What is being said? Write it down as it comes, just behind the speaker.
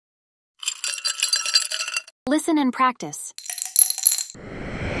Listen and practice.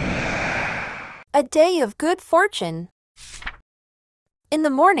 A day of good fortune. In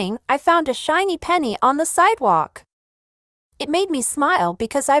the morning, I found a shiny penny on the sidewalk. It made me smile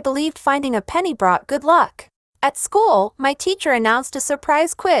because I believed finding a penny brought good luck. At school, my teacher announced a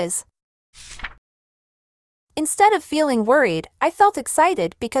surprise quiz. Instead of feeling worried, I felt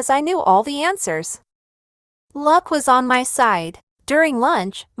excited because I knew all the answers. Luck was on my side. During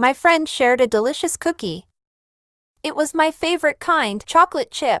lunch, my friend shared a delicious cookie. It was my favorite kind,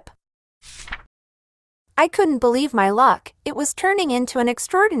 chocolate chip. I couldn't believe my luck. It was turning into an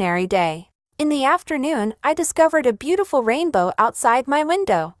extraordinary day. In the afternoon, I discovered a beautiful rainbow outside my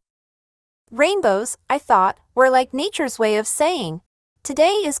window. Rainbows, I thought, were like nature's way of saying,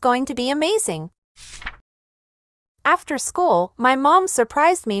 "Today is going to be amazing." After school, my mom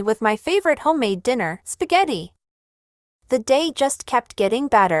surprised me with my favorite homemade dinner, spaghetti. The day just kept getting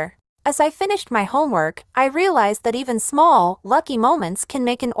better. As I finished my homework, I realized that even small, lucky moments can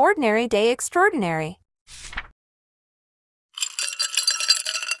make an ordinary day extraordinary.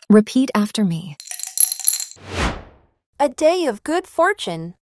 Repeat after me. A day of good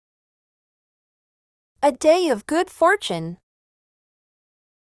fortune. A day of good fortune.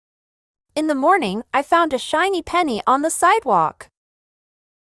 In the morning, I found a shiny penny on the sidewalk.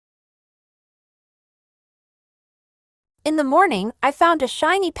 In the morning, I found a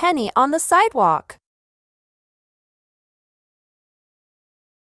shiny penny on the sidewalk.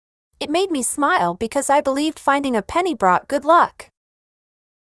 It made me smile because I believed finding a penny brought good luck.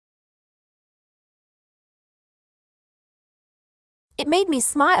 It made me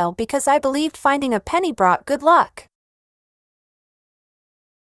smile because I believed finding a penny brought good luck.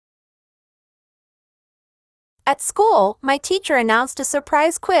 At school, my teacher announced a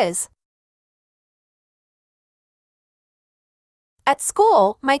surprise quiz. At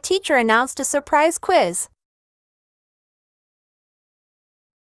school, my teacher announced a surprise quiz.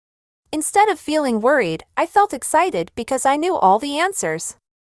 Instead of feeling worried, I felt excited because I knew all the answers.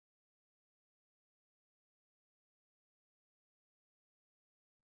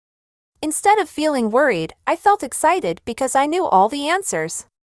 Instead of feeling worried, I felt excited because I knew all the answers.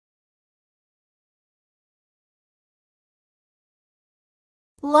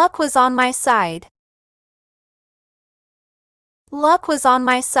 Luck was on my side. Luck was on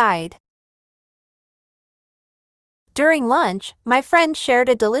my side. During lunch, my friend shared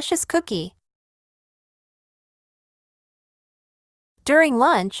a delicious cookie. During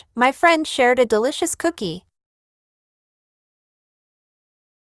lunch, my friend shared a delicious cookie.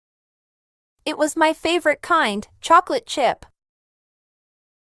 It was my favorite kind, chocolate chip.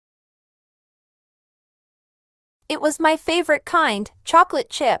 It was my favorite kind, chocolate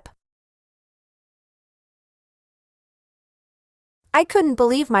chip. I couldn't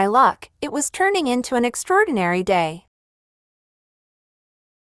believe my luck. It was turning into an extraordinary day.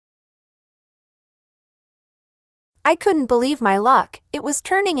 I couldn't believe my luck. It was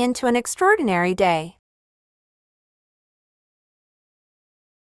turning into an extraordinary day.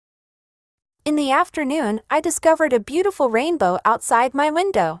 In the afternoon, I discovered a beautiful rainbow outside my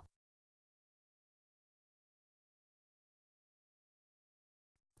window.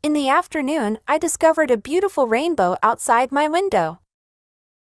 In the afternoon, I discovered a beautiful rainbow outside my window.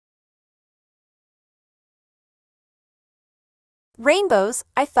 Rainbows,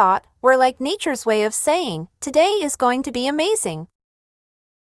 I thought, were like nature's way of saying, "Today is going to be amazing."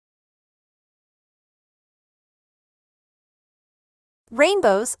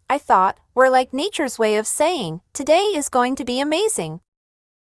 Rainbows, I thought, were like nature's way of saying, "Today is going to be amazing."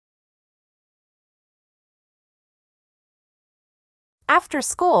 After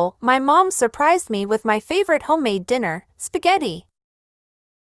school, my mom surprised me with my favorite homemade dinner, spaghetti.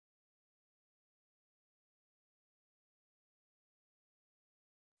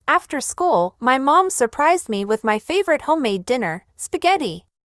 After school, my mom surprised me with my favorite homemade dinner, spaghetti.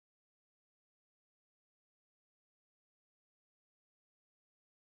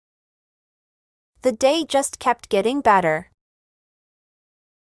 The day just kept getting better.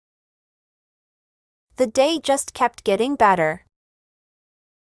 The day just kept getting better.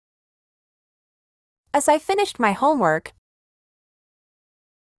 As I finished my homework,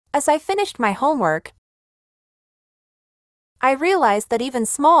 I realized that even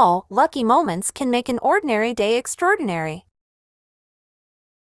small, lucky moments can make an ordinary day extraordinary.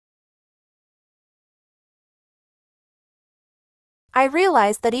 I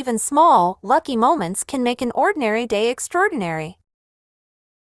realized that even small, lucky moments can make an ordinary day extraordinary.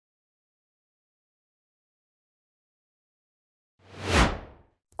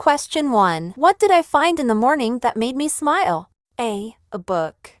 Question 1. What did I find in the morning that made me smile? A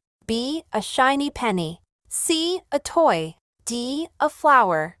book. B, a shiny penny. C. A toy. D. A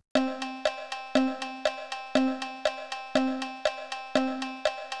flower.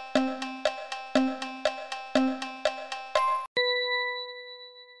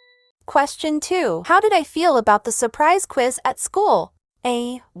 Question 2. How did I feel about the surprise quiz at school?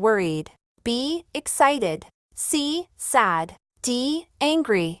 A. Worried. B. Excited. C. Sad. D.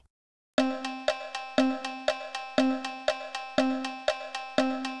 Angry.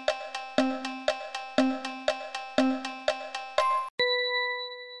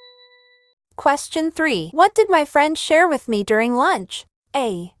 Question 3. What did my friend share with me during lunch?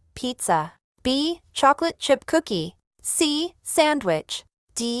 A. Pizza. B. Chocolate chip cookie. C. Sandwich.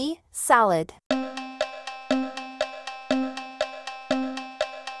 D. Salad.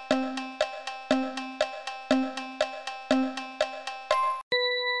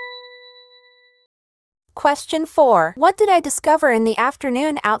 Question 4. What did I discover in the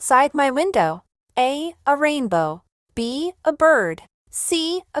afternoon outside my window? A. A rainbow. B. A bird.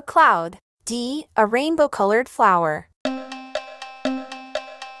 C. A cloud. D. A rainbow-colored flower.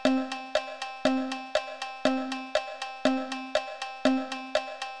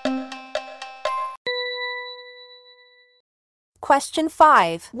 Question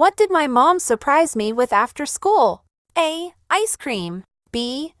 5. What did my mom surprise me with after school? A. Ice cream.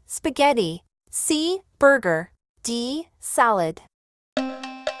 B. Spaghetti. C. Burger. D. Salad.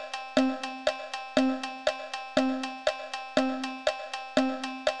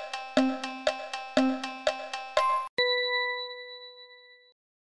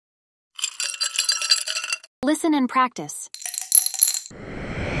 Listen and practice.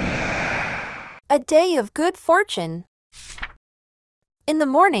 A day of good fortune. In the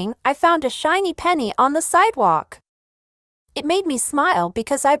morning, I found a shiny penny on the sidewalk. It made me smile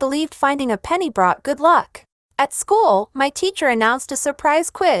because I believed finding a penny brought good luck. At school, my teacher announced a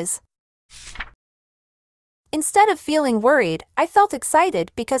surprise quiz. Instead of feeling worried, I felt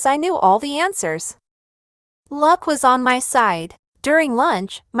excited because I knew all the answers. Luck was on my side. During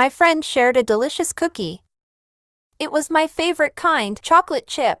lunch, my friend shared a delicious cookie. It was my favorite kind, chocolate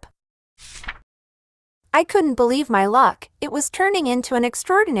chip. I couldn't believe my luck. It was turning into an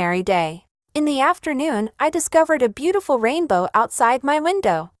extraordinary day. In the afternoon, I discovered a beautiful rainbow outside my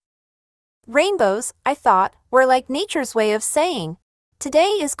window. Rainbows, I thought, were like nature's way of saying,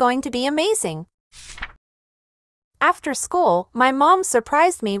 "Today is going to be amazing." After school, my mom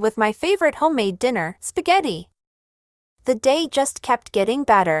surprised me with my favorite homemade dinner, spaghetti. The day just kept getting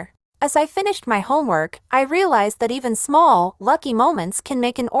better. As I finished my homework, I realized that even small, lucky moments can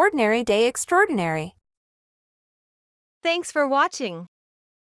make an ordinary day extraordinary. Thanks for watching.